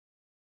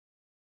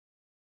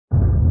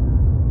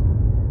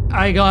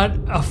I got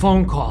a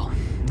phone call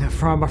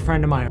from a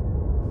friend of mine,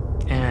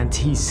 and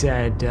he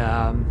said,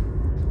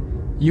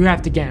 you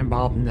have to get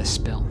involved in this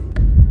spill.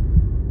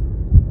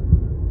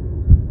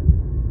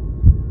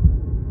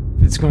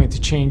 It's going to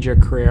change your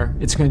career.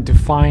 It's going to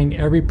define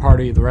every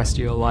part of the rest of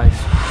your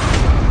life.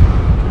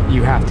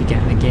 You have to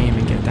get in the game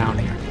and get down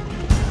here.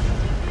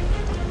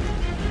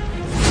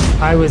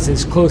 I was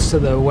as close to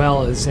the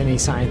well as any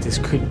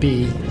scientist could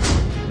be.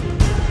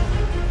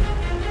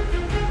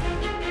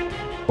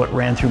 What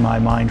ran through my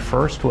mind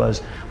first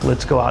was,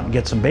 let's go out and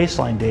get some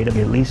baseline data,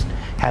 at least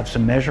have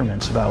some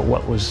measurements about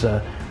what was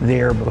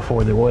there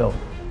before the oil.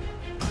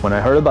 When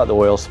I heard about the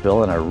oil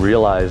spill and I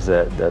realized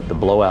that the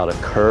blowout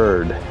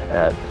occurred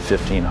at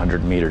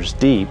 1,500 meters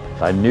deep,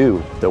 I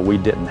knew that we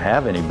didn't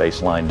have any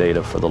baseline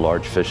data for the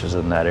large fishes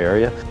in that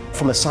area.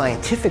 From a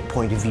scientific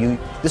point of view,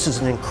 this is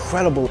an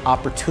incredible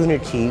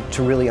opportunity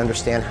to really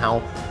understand how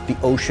the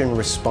ocean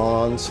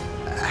responds,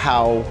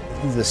 how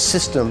the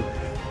system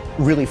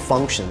really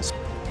functions.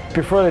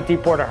 Before the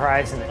Deepwater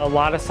Horizon, a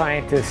lot of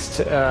scientists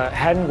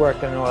hadn't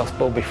worked on an oil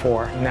spill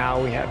before.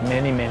 Now we have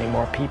many, many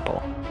more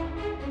people.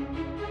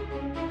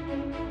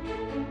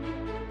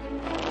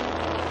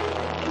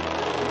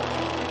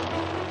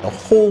 A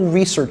whole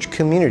research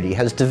community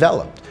has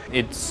developed.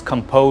 It's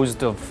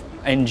composed of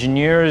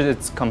engineers,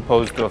 it's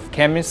composed of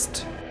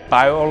chemists,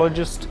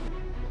 biologists.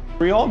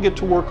 We all get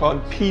to work on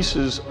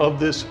pieces of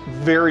this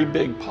very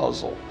big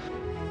puzzle.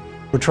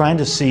 We're trying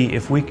to see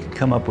if we can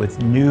come up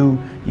with new,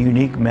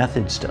 unique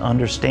methods to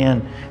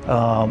understand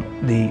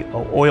the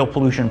oil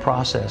pollution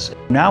process.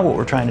 Now what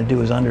we're trying to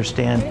do is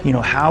understand,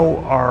 how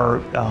are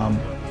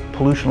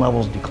pollution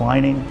levels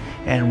declining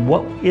and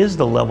what is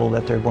the level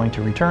that they're going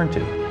to return to.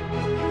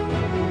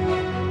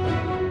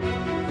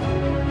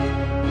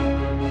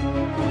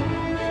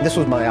 This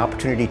was my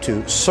opportunity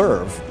to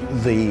serve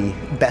the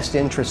best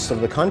interests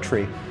of the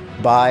country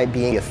by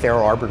being a fair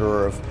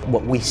arbiter of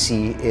what we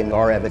see in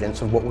our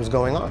evidence of what was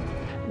going on.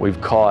 We've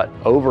caught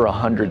over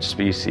 100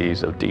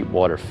 species of deep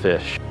water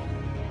fish.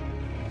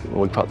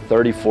 We've caught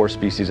 34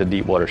 species of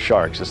deep water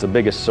sharks. It's the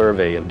biggest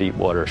survey of deep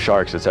water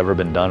sharks that's ever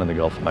been done in the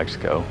Gulf of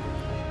Mexico.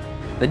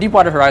 The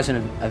Deepwater Horizon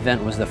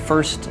event was the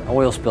first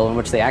oil spill in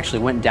which they actually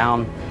went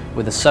down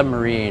with a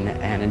submarine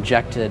and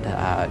injected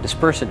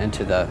dispersant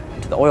into the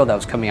oil that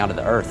was coming out of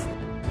the earth.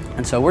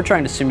 And so we're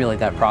trying to simulate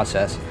that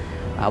process,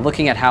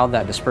 looking at how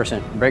that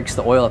dispersant breaks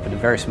the oil up into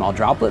very small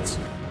droplets.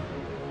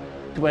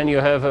 When you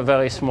have a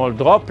very small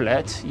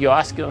droplet, you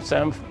ask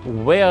yourself,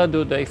 where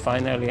do they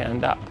finally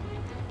end up?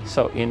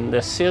 So in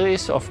the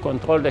series of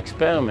controlled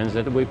experiments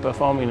that we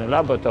perform in a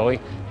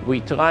laboratory,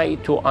 we try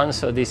to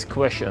answer these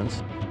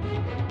questions.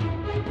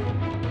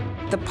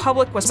 The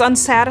public was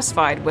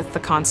unsatisfied with the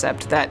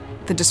concept that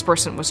the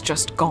dispersant was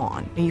just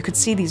gone. You could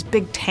see these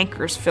big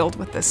tankers filled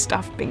with this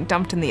stuff being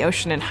dumped in the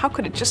ocean, and how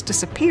could it just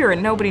disappear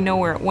and nobody know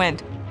where it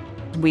went?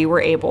 We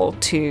were able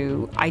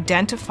to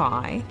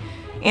identify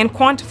and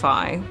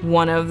quantify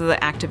one of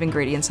the active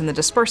ingredients in the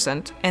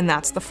dispersant, and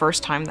that's the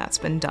first time that's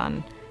been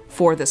done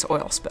for this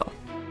oil spill.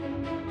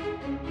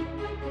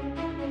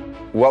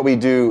 What we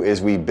do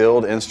is we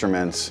build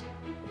instruments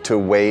to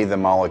weigh the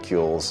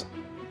molecules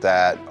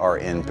that are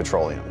in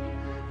petroleum.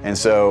 And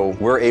so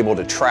we're able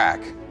to track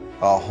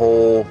a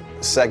whole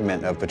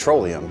segment of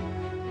petroleum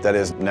that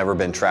has never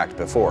been tracked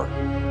before.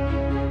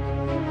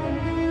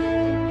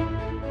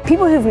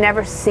 People who've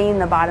never seen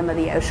the bottom of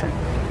the ocean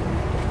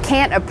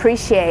can't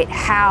appreciate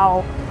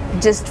how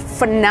just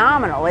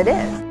phenomenal it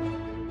is.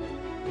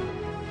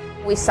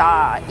 We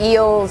saw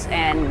eels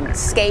and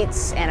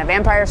skates and a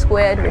vampire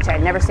squid, which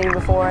I'd never seen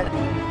before.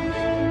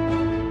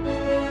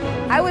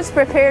 I was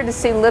prepared to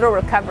see little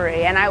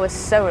recovery, and I was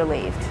so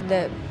relieved.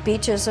 The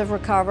beaches have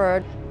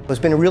recovered. It's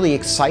been a really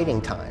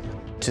exciting time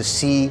to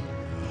see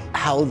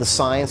how the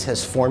science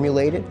has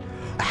formulated,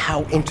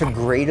 how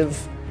integrative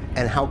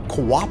and how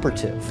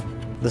cooperative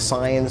the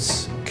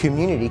science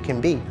community can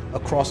be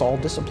across all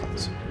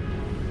disciplines.